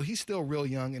 yeah. So he's still real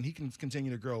young, and he can continue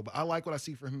to grow. But I like what I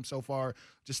see from him so far.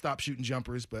 Just stop shooting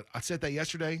jumpers. But I said that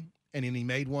yesterday, and then he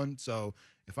made one. So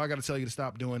if I got to tell you to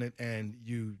stop doing it and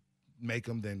you make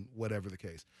them, then whatever the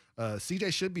case.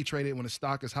 CJ should be traded when his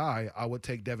stock is high. I would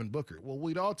take Devin Booker. Well,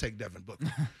 we'd all take Devin Booker.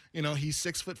 He's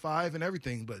 6'5" and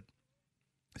everything, but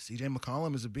CJ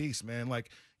McCollum is a beast, man.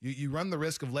 Like, you run the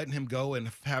risk of letting him go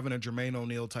and having a Jermaine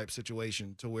O'Neal type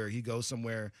situation to where he goes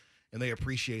somewhere and they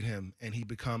appreciate him and he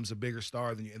becomes a bigger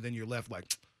star than you, and then you're left like,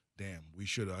 damn,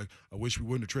 I wish we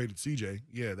wouldn't have traded CJ.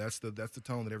 Yeah, that's the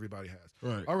tone that everybody has.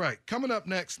 Right. All right, coming up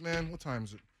next, man. What time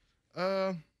is it?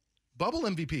 Bubble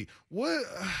MVP. What?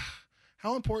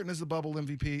 How important is the bubble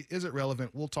MVP? Is it relevant?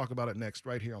 We'll talk about it next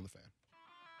right here on The Fan.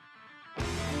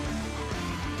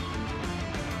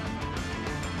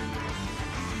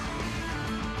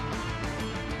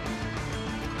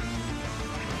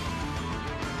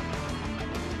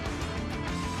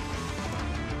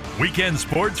 Weekend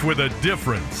sports with a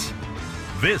difference.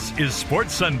 This is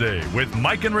Sports Sunday with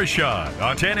Mike and Rashad on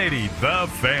 1080 The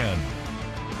Fan.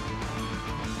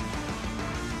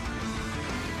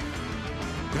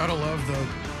 Gotta love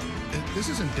this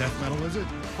isn't death metal, is it?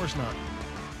 Of course not.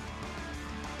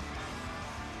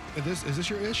 Is this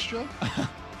your ish, Joe?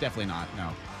 Definitely not,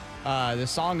 no. The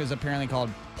song is apparently called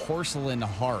Porcelain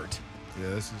Heart. Yeah,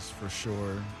 this is for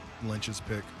sure Lynch's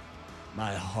pick.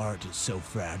 My heart is so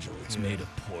fragile, it's made of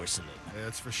porcelain. Yeah,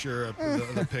 it's for sure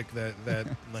the pick that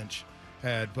Lynch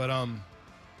had. But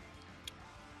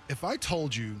if I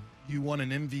told you won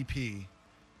an MVP,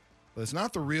 but it's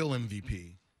not the real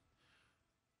MVP,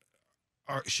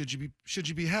 should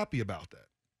you be happy about that?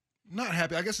 Not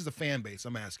happy. I guess as a fan base,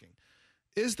 I'm asking.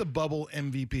 Is the bubble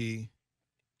MVP,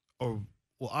 or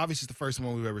well, obviously it's the first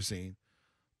one we've ever seen,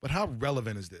 but how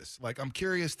relevant is this? Like, I'm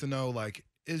curious to know, like,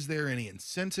 is there any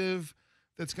incentive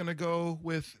that's going to go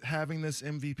with having this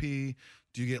MVP?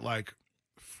 Do you get like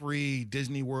free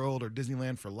Disney World or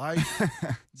Disneyland for life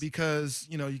because,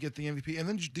 you get the MVP? And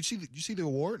then did you see the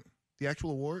award? The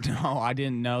actual award? No, I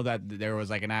didn't know that there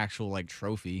was like an actual like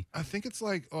trophy. I think it's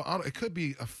like, it could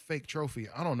be a fake trophy.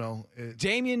 I don't know.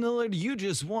 Damian Lillard, you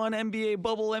just won NBA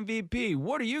Bubble MVP.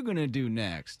 What are you going to do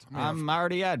next? I'm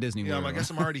already at Disney World. Yeah, I guess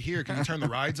I'm already here. Can you turn the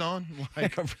rides on?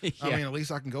 Like, Yeah. I mean, at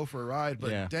least I can go for a ride.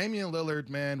 But Damian Lillard,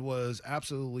 man, was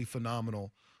absolutely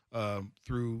phenomenal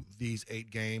through these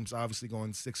 8 games, obviously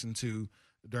going 6-2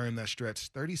 during that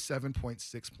stretch.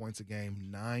 37.6 points a game,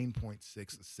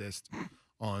 9.6 assists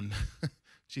on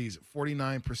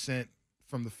 49%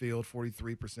 from the field,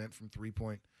 43% from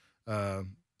 3-point.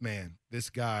 Man, this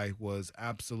guy was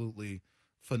absolutely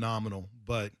phenomenal.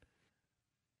 But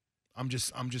I'm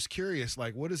just curious,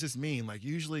 like, what does this mean? Like,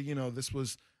 usually, this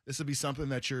would be something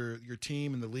that your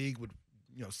team and the league would,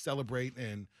 celebrate,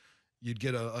 and you'd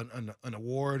get an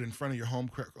award in front of your home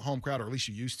crowd, or at least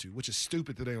you used to, which is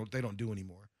stupid that they don't do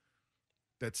anymore.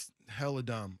 That's hella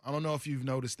dumb. I don't know if you've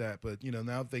noticed that, but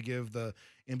now if they give the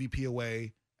MVP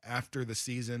away after the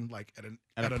season, like at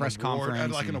a press conference,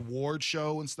 at like an award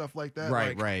show and stuff like that.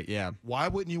 Right, yeah. Why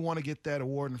wouldn't you want to get that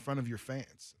award in front of your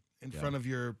fans, in front of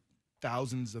your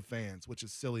thousands of fans, which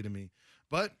is silly to me.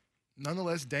 But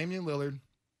nonetheless, Damian Lillard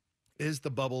is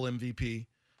the bubble MVP.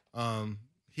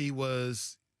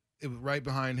 Right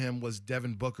behind him was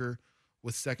Devin Booker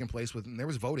with second place and there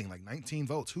was voting, like 19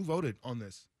 votes. Who voted on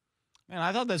this? Man,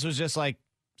 I thought this was just like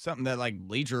something that like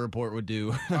Bleacher Report would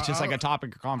do, just like a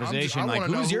topic of conversation. Like,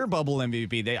 who's your bubble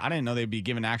MVP? I didn't know they'd be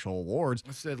giving actual awards.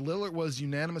 I said Lillard was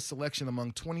unanimous selection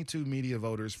among 22 media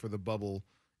voters for the bubble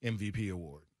MVP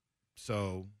award.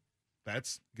 So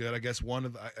that's good. I guess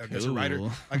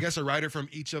a writer from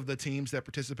each of the teams that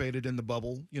participated in the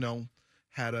bubble,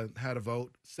 had a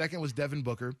vote. Second was Devin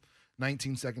Booker,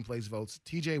 19 second place votes.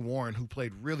 TJ Warren, who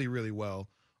played really, really well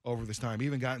over this time.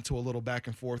 Even got into a little back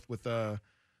and forth with I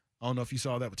don't know if you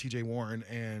saw that with TJ Warren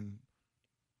and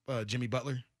Jimmy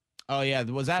Butler. Oh yeah,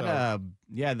 was that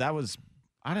that was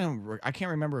I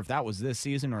can't remember if that was this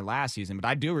season or last season, but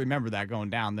I do remember that going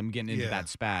down, them getting into that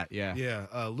spat. Yeah. Yeah,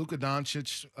 Luka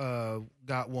Doncic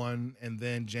got one, and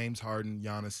then James Harden,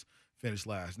 Giannis finished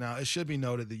last. Now, it should be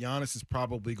noted that Giannis is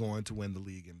probably going to win the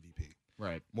league MVP.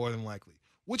 Right. More than likely.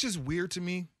 Which is weird to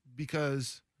me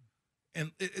because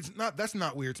that's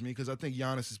not weird to me because I think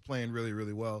Giannis is playing really,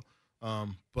 really well.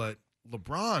 But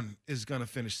LeBron is going to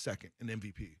finish second in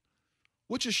MVP,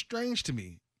 which is strange to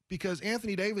me because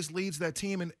Anthony Davis leads that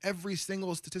team in every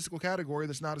single statistical category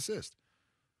that's not assist.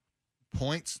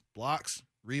 Points, blocks,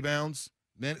 rebounds,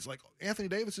 minutes. Like, Anthony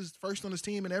Davis is first on his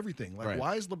team in everything. Like,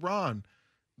 why is LeBron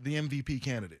the MVP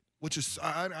candidate? Which is,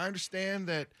 I understand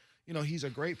that, he's a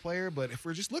great player, but if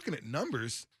we're just looking at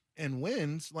numbers and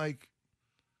wins, like,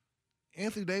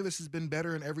 Anthony Davis has been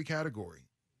better in every category,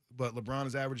 but LeBron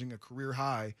is averaging a career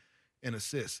high in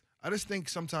assists. I just think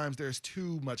sometimes there's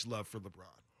too much love for LeBron.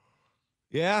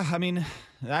 Yeah,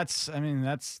 that's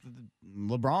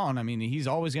LeBron. He's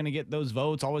always going to get those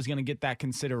votes, always going to get that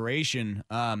consideration.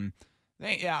 The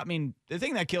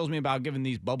thing that kills me about giving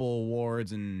these bubble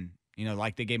awards and,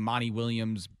 like they gave Monty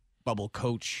Williams Bubble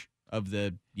Coach of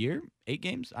the Year, 8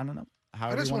 games. I don't know.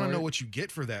 I just want to know what you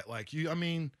get for that. Like,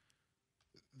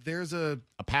 there's a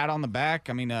pat on the back.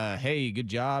 Hey, good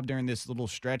job during this little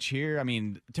stretch here.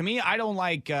 To me, I don't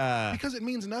like because it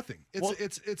means nothing.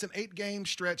 It's an 8-game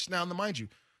stretch. Now, mind you,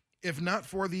 if not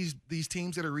for these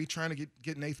teams that are trying to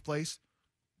get in 8th place,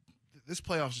 this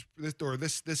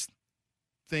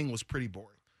thing was pretty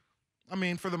boring.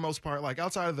 For the most part, like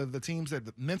outside of the teams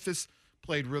that Memphis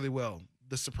played really well.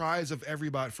 The surprise of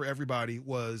everybody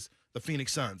was the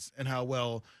Phoenix Suns and how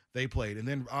well they played. And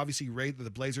then obviously the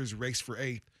Blazers raced for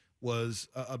 8th, was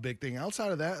a big thing.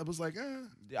 Outside of that, it was like,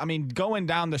 I mean, going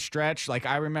down the stretch, like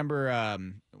I remember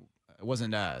it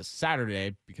wasn't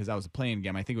Saturday because I was playing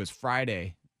game. I think it was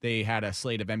Friday. They had a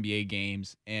slate of NBA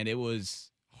games, and it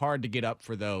was hard to get up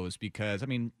for those because, I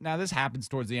mean, now this happens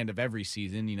towards the end of every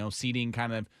season. You know, seeding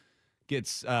kind of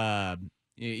gets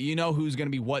you know who's going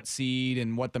to be what seed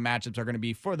and what the matchups are going to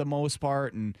be for the most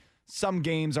part. And some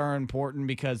games are important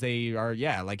because they are,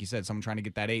 like you said, someone trying to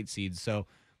get that 8 seed. So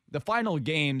the final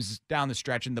games down the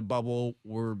stretch in the bubble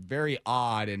were very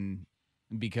odd, and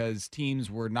because teams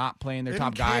were not playing their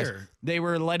top guys. They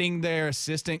were letting their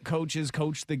assistant coaches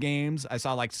coach the games. I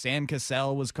saw like Sam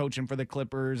Cassell was coaching for the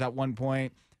Clippers at one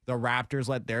point. The Raptors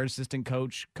let their assistant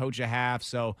coach a half.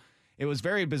 So it was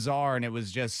very bizarre, and it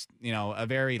was just, you know, a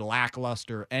very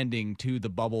lackluster ending to the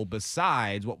bubble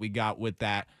besides what we got with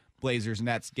that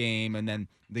Blazers-Nets game and then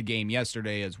the game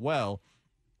yesterday as well.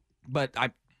 But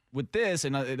with this,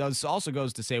 and it also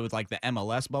goes to say with like the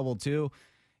MLS bubble too,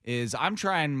 is I'm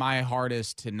trying my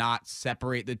hardest to not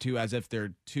separate the two as if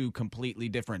they're two completely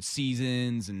different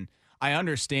seasons. And I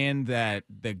understand that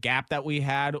the gap that we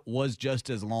had was just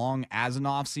as long as an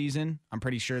off season. I'm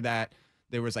pretty sure that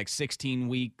there was like 16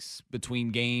 weeks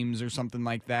between games or something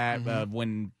like that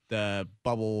when the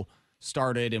bubble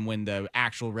started and when the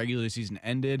actual regular season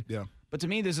ended. Yeah. But to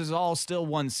me, this is all still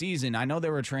one season. I know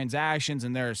there were transactions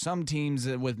and there are some teams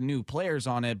with new players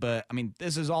on it, but I mean,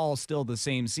 this is all still the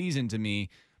same season to me.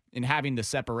 In having the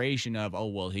separation of, oh,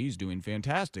 well, he's doing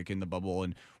fantastic in the bubble,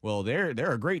 and well, they're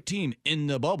a great team in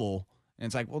the bubble. And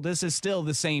it's like, well, this is still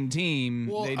the same team.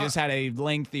 Well, they just had a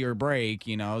lengthier break,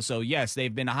 you know. So yes,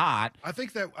 they've been hot. I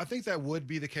think that would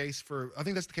be the case I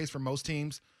think that's the case for most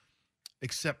teams,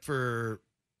 except for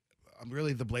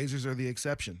really the Blazers are the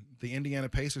exception. The Indiana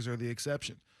Pacers are the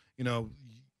exception. You know,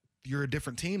 you're a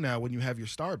different team now when you have your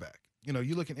star back. You know,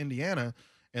 you look at Indiana.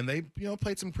 And they, you know,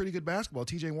 played some pretty good basketball.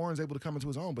 TJ Warren's able to come into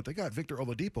his own, but they got Victor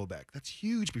Oladipo back. That's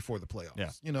huge before the playoffs.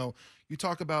 Yeah. You know, you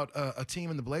talk about a team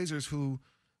in the Blazers who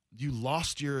you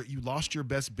lost your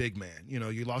best big man. You know,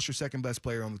 you lost your second best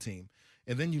player on the team,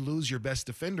 and then you lose your best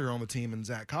defender on the team in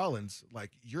Zach Collins.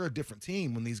 Like, you're a different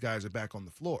team when these guys are back on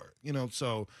the floor. You know,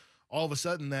 so all of a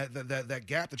sudden that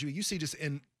gap that you see just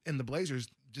in the Blazers,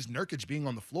 just Nurkic being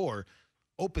on the floor,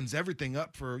 opens everything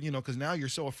up for, you know, because now you're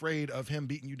so afraid of him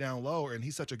beating you down low, and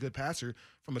he's such a good passer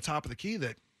from the top of the key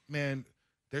that, man,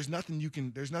 there's nothing you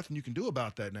can do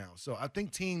about that now. So I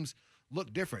think teams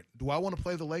look different. Do I want to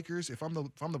play the Lakers if I'm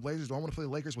the Blazers? Do I want to play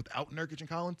the Lakers without Nurkic and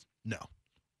Collins? No,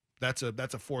 that's a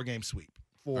 4-game sweep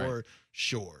for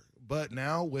sure. But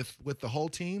now with the whole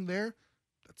team there,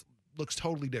 that looks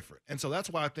totally different. And so that's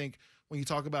why I think when you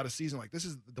talk about a season like this,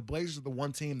 the Blazers are the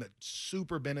one team that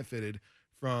super benefited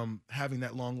from having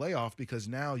that long layoff, because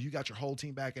now you got your whole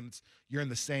team back and you're in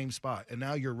the same spot. And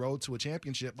now your road to a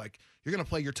championship, like, you're going to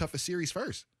play your toughest series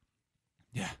first.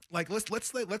 Yeah. Like, let's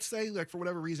say, like, for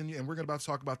whatever reason, and we're going to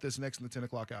talk about this next in the 10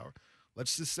 o'clock hour.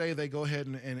 Let's just say they go ahead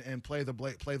and play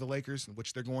the Lakers,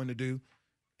 which they're going to do,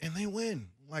 and they win.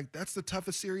 Like, that's the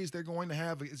toughest series they're going to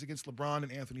have is against LeBron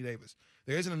and Anthony Davis.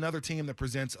 There isn't another team that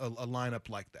presents a lineup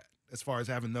like that as far as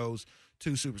having those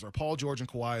two superstars. Paul George and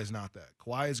Kawhi is not that.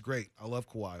 Kawhi is great. I love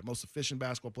Kawhi. Most efficient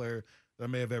basketball player that I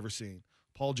may have ever seen.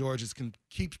 Paul George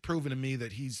keeps proving to me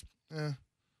that he's,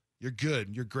 you're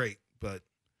good, you're great, but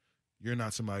you're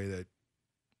not somebody that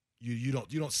you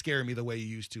don't scare me the way you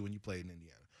used to when you played in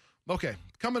Indiana. Okay,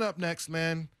 coming up next,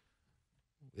 man,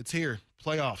 it's here.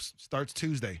 Playoffs starts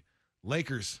Tuesday.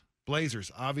 Lakers,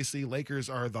 Blazers. Obviously, Lakers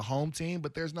are the home team,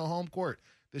 but there's no home court.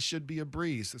 This should be a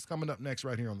breeze. It's coming up next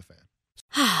right here on The Fan.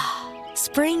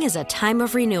 Spring is a time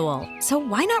of renewal, so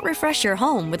why not refresh your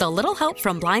home with a little help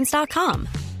from Blinds.com?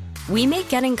 We make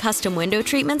getting custom window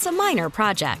treatments a minor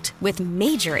project with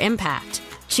major impact.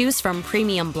 Choose from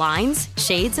premium blinds,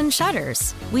 shades, and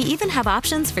shutters. We even have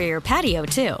options for your patio,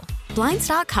 too.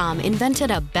 Blinds.com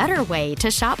invented a better way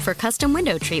to shop for custom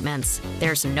window treatments.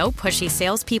 There's no pushy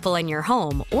salespeople in your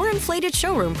home or inflated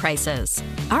showroom prices.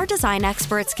 Our design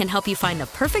experts can help you find the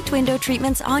perfect window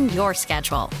treatments on your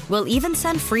schedule. We'll even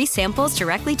send free samples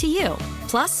directly to you.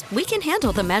 Plus, we can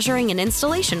handle the measuring and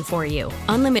installation for you.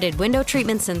 Unlimited window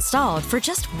treatments installed for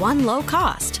just one low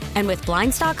cost. And with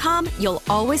Blinds.com, you'll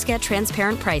always get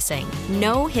transparent pricing.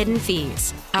 No hidden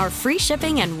fees. Our free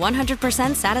shipping and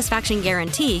 100% satisfaction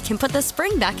guarantee can put the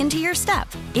spring back into your step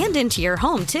and into your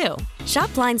home, too.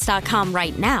 Shop Blinds.com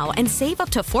right now and save up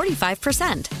to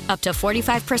 45%. Up to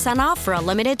 45% off for a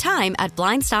limited time at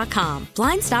Blinds.com.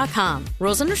 Blinds.com.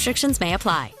 Rules and restrictions may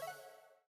apply.